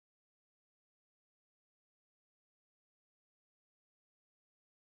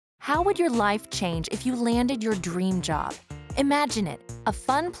How would your life change if you landed your dream job? Imagine it, a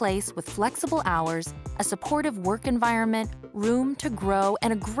fun place with flexible hours, a supportive work environment, room to grow,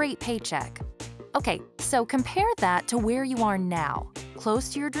 and a great paycheck. Okay, so compare that to where you are now. Close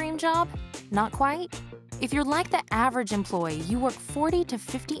to your dream job? Not quite? If you're like the average employee, you work 40 to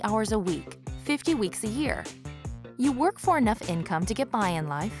 50 hours a week, 50 weeks a year. You work for enough income to get by in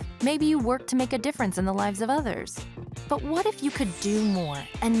life. Maybe you work to make a difference in the lives of others. But what if you could do more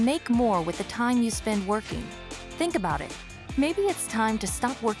and make more with the time you spend working? Think about it. Maybe it's time to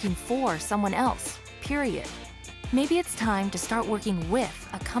stop working for someone else, period. Maybe it's time to start working with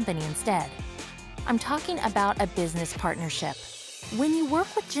a company instead. I'm talking about a business partnership. When you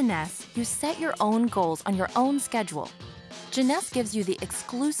work with Jeunesse, you set your own goals on your own schedule. Jeunesse gives you the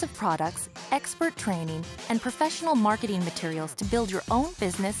exclusive products, expert training, and professional marketing materials to build your own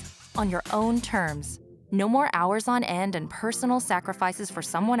business on your own terms. No more hours on end and personal sacrifices for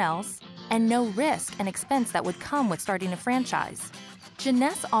someone else, and no risk and expense that would come with starting a franchise.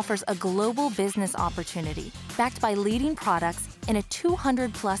 Jeunesse offers a global business opportunity backed by leading products in a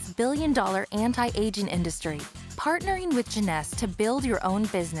 $200+ billion anti-aging industry. Partnering with Jeunesse to build your own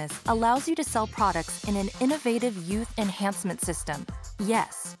business allows you to sell products in an innovative youth enhancement system,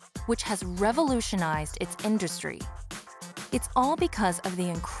 Yes, which has revolutionized its industry. It's all because of the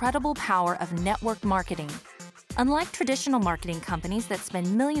incredible power of network marketing. Unlike traditional marketing companies that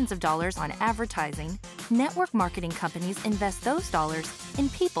spend millions of dollars on advertising, network marketing companies invest those dollars in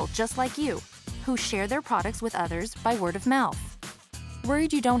people just like you, who share their products with others by word of mouth.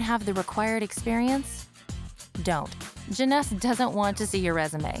 Worried you don't have the required experience? Don't. Jeunesse doesn't want to see your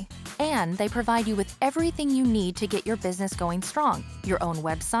resume. And they provide you with everything you need to get your business going strong: your own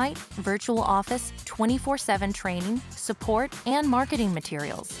website, virtual office, 24/7 training, support, and marketing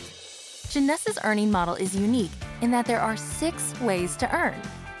materials. Jeunesse's earning model is unique in that there are 6 ways to earn.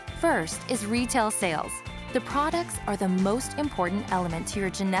 First is retail sales. The products are the most important element to your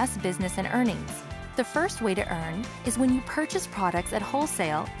Jeunesse business and earnings. The first way to earn is when you purchase products at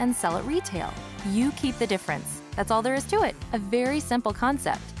wholesale and sell at retail. You keep the difference. That's all there is to it. A very simple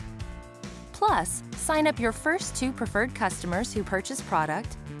concept. Plus, sign up your first 2 preferred customers who purchase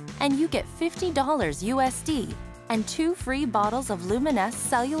product, and you get $50 USD and 2 free bottles of Jeunesse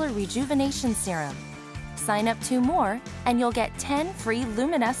Cellular Rejuvenation Serum. Sign up 2 more, and you'll get 10 free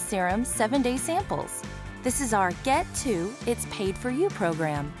Jeunesse Serum 7-day samples. This is our Get 2, It's Paid For You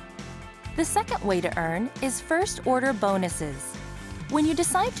program. The second way to earn is first order bonuses. When you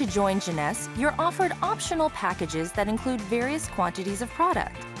decide to join Jeunesse, you're offered optional packages that include various quantities of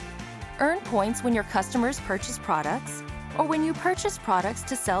product. Earn points when your customers purchase products, or when you purchase products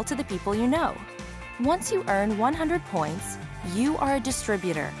to sell to the people you know. Once you earn 100 points, you are a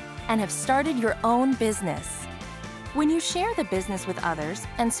distributor and have started your own business. When you share the business with others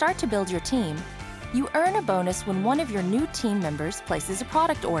and start to build your team, you earn a bonus when one of your new team members places a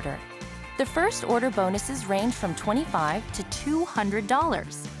product order. The first order bonuses range from $25 to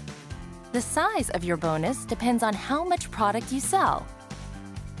 $200. The size of your bonus depends on how much product you sell.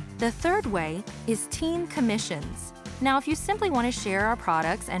 The third way is team commissions. Now, if you simply want to share our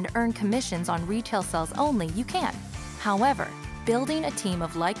products and earn commissions on retail sales only, you can. However, building a team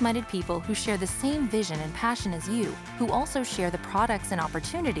of like-minded people who share the same vision and passion as you, who also share the products and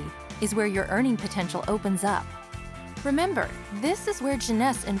opportunity, is where your earning potential opens up. Remember, this is where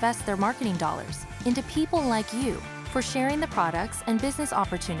Jeunesse invests their marketing dollars, into people like you, for sharing the products and business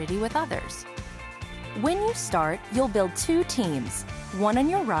opportunity with others. When you start, you'll build 2 teams, one on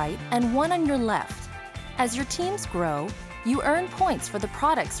your right and one on your left. As your teams grow, you earn points for the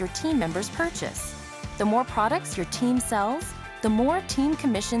products your team members purchase. The more products your team sells, the more team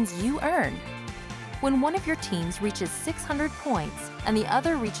commissions you earn. When one of your teams reaches 600 points and the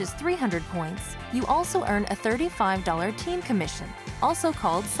other reaches 300 points, you also earn a $35 team commission, also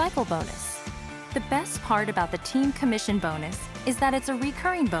called cycle bonus. The best part about the team commission bonus is that it's a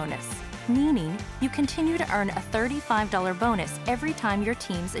recurring bonus, meaning you continue to earn a $35 bonus every time your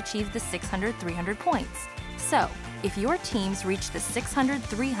teams achieve the 600-300 points. So, if your teams reach the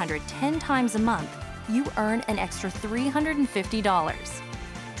 600-300 10 times a month, you earn an extra $350.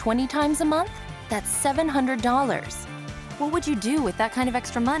 20 times a month? That's $700. What would you do with that kind of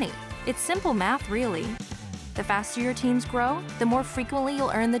extra money? It's simple math, really. The faster your teams grow, the more frequently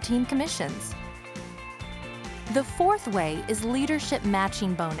you'll earn the team commissions. The fourth way is leadership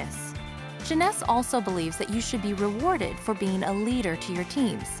matching bonus. Jeunesse also believes that you should be rewarded for being a leader to your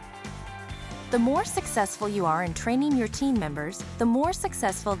teams. The more successful you are in training your team members, the more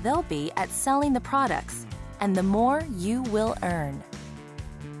successful they'll be at selling the products, and the more you will earn.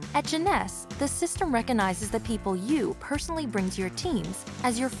 At Jeunesse, the system recognizes the people you personally bring to your teams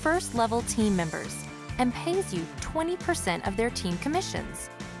as your first-level team members and pays you 20% of their team commissions.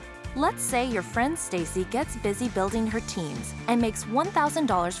 Let's say your friend Stacy gets busy building her teams and makes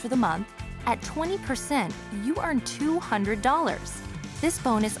 $1,000 for the month. At 20%, you earn $200. This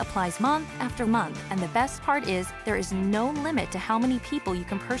bonus applies month after month, and the best part is there is no limit to how many people you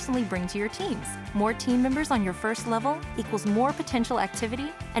can personally bring to your teams. More team members on your first level equals more potential activity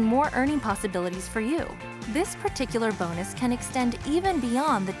and more earning possibilities for you. This particular bonus can extend even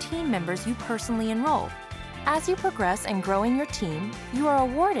beyond the team members you personally enroll. As you progress and grow in your team, you are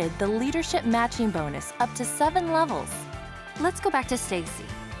awarded the Leadership Matching Bonus up to 7 levels. Let's go back to Stacy.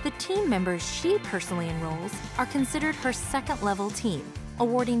 The team members she personally enrolls are considered her second-level team,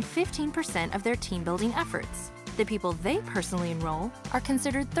 awarding 15% of their team-building efforts. The people they personally enroll are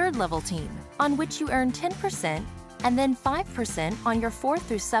considered third-level team, on which you earn 10% and then 5% on your 4th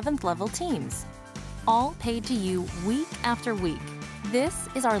through 7th level teams, all paid to you week after week. This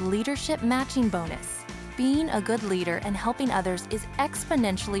is our Leadership Matching Bonus. Being a good leader and helping others is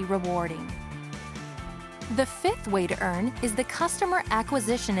exponentially rewarding. The 5th way to earn is the Customer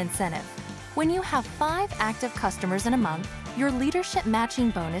Acquisition Incentive. When you have 5 active customers in a month, your Leadership Matching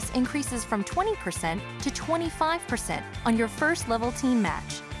Bonus increases from 20% to 25% on your first-level team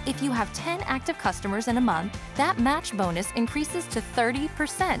match. If you have 10 active customers in a month, that match bonus increases to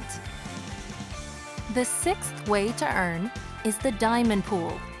 30%. The 6th way to earn is the Diamond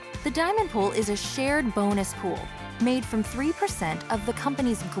Pool. The Diamond Pool is a shared bonus pool made from 3% of the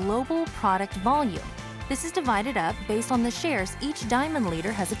company's global product volume. This is divided up based on the shares each Diamond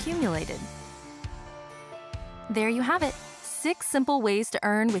leader has accumulated. There you have it, 6 simple ways to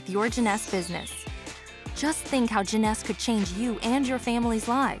earn with your Jeunesse business. Just think how Jeunesse could change you and your family's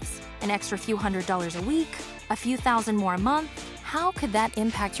lives. An extra few $100s a week, a few thousand more a month. How could that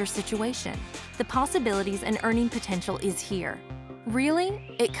impact your situation? The possibilities and earning potential is here. Really,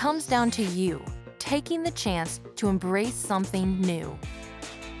 it comes down to you, taking the chance to embrace something new.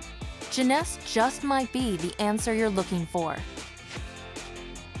 Jeunesse just might be the answer you're looking for.